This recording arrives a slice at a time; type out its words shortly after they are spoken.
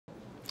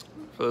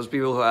For those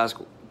people who ask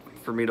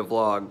for me to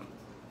vlog,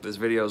 this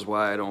video is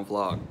why I don't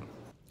vlog.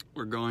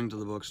 We're going to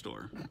the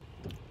bookstore.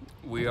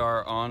 We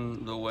are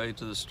on the way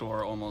to the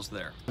store, almost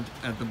there.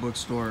 At the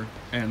bookstore,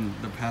 and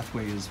the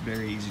pathway is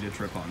very easy to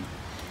trip on.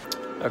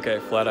 Okay,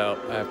 flat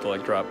out, I have to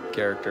like drop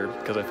character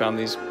because I found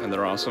these and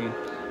they're awesome.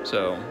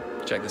 So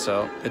check this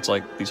out. It's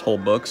like these whole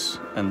books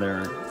and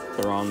they're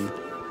on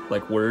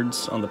like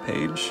words on the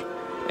page.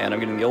 And I'm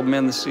getting The Old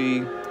Man the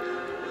Sea,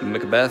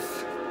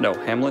 Macbeth, no,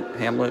 Hamlet,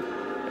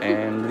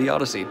 and The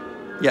Odyssey.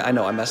 Yeah, I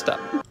know, I messed up.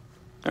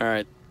 All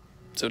right,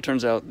 so it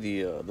turns out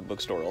the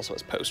bookstore also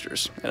has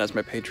posters. And as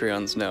my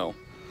Patreons know,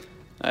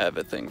 I have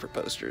a thing for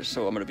posters,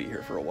 so I'm gonna be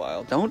here for a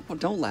while.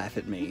 Don't laugh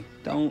at me.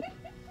 Don't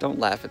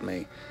laugh at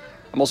me.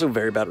 I'm also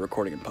very bad at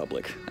recording in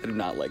public. I do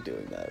not like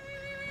doing that.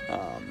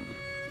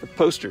 But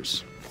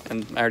posters,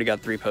 and I already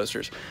got 3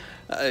 posters.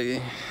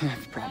 I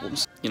have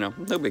problems. You know,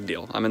 no big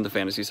deal. I'm in the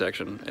fantasy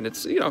section, and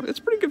it's, you know, it's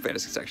a pretty good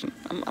fantasy section.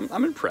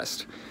 I'm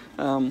impressed.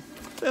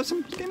 They have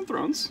some Game of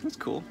Thrones. That's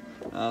cool.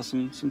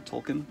 Some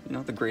Tolkien. You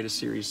know, the greatest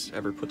series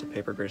ever put to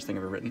paper, greatest thing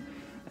ever written,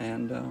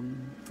 and I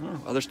don't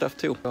know, other stuff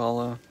too.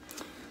 I'll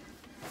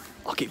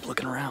keep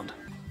looking around.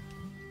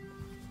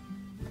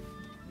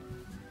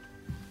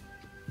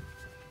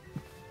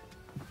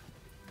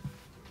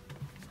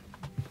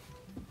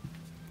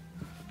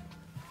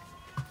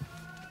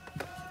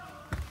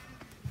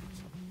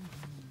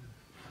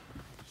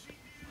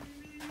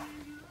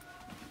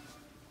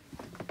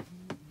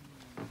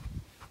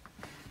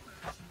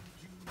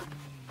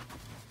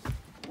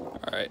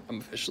 Alright, I'm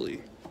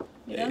officially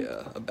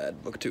a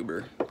bad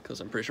booktuber, because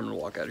I'm pretty sure I'm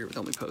gonna walk out here with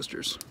only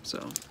posters,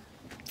 so,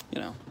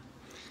 you know.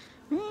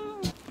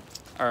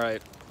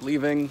 Alright,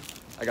 leaving.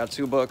 I got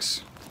 2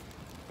 books.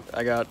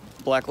 I got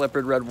Black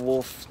Leopard, Red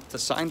Wolf, the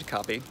signed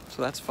copy,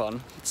 so that's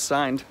fun. It's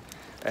signed,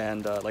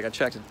 and like I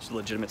checked, it's a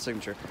legitimate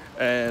signature.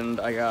 And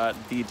I got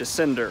The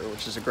Descender,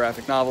 which is a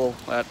graphic novel.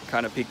 That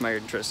kind of piqued my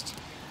interest,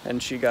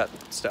 and she got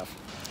stuff.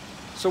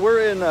 So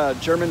we're in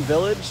German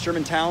Village.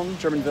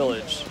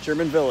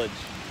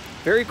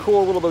 Very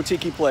cool little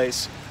boutique-y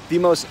place. The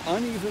most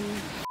uneven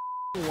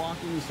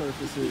walking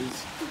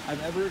surfaces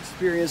I've ever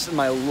experienced in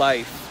my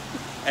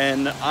life.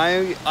 And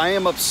I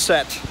am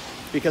upset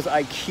because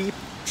I keep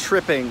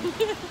tripping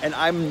and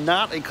I'm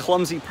not a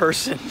clumsy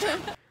person.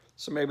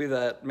 So maybe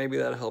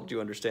that helped you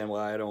understand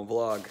why I don't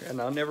vlog,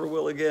 and I never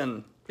will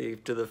again,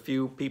 to the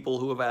few people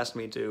who have asked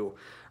me to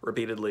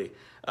repeatedly.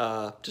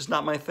 Just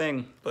not my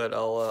thing, but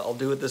I'll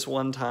do it this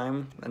one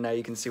time, and now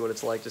you can see what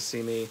it's like to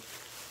see me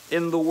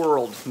in the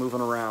world,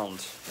 moving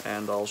around.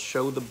 And I'll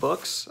show the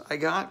books I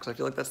got, because I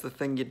feel like that's the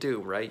thing you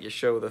do, right? You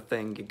show the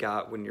thing you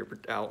got when you're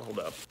out. Hold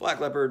up. Black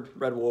Leopard,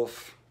 Red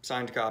Wolf,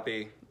 signed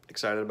copy.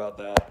 Excited about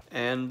that.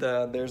 And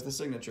there's the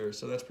signature,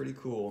 so that's pretty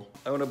cool.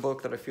 I own a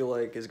book that I feel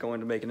like is going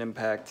to make an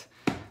impact,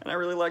 and I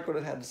really liked what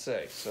it had to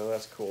say, so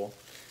that's cool.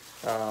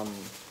 I'm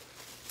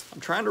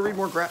trying to read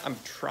more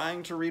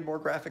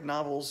graphic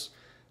novels,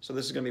 so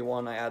this is gonna be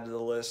one I add to the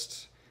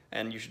list,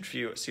 and you should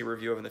see a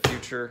review of in the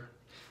future.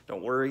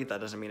 Don't worry,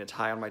 that doesn't mean it's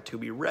high on my to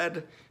be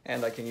read,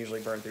 and I can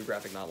usually burn through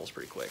graphic novels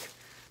pretty quick.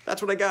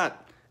 That's what I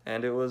got,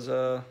 and it was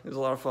a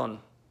lot of fun.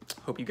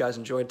 Hope you guys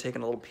enjoyed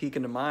taking a little peek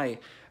into my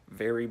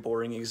very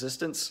boring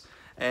existence,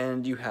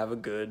 and you have a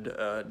good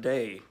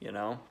day, you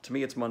know? To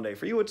me, it's Monday.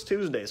 For you, it's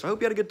Tuesday, so I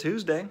hope you had a good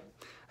Tuesday.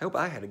 I hope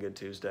I had a good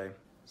Tuesday.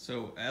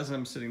 So as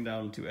I'm sitting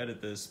down to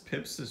edit this,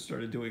 Pips has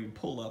started doing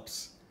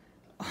pull-ups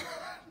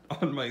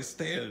on my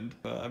stand.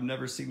 I've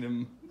never seen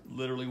him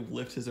literally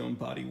lift his own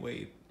body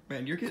weight.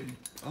 Man, you're getting,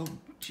 oh,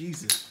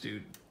 Jesus,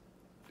 dude.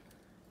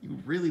 You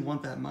really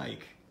want that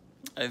mic.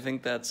 I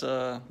think that's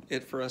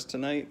it for us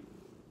tonight.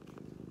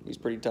 He's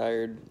pretty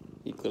tired.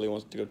 He clearly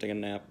wants to go take a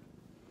nap.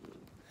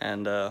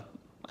 And I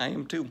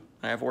am too.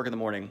 I have work in the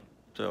morning.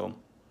 So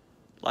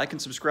like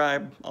and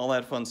subscribe, all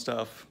that fun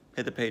stuff.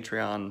 Hit the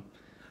Patreon.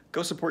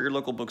 Go support your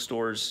local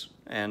bookstores,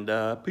 and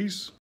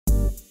peace.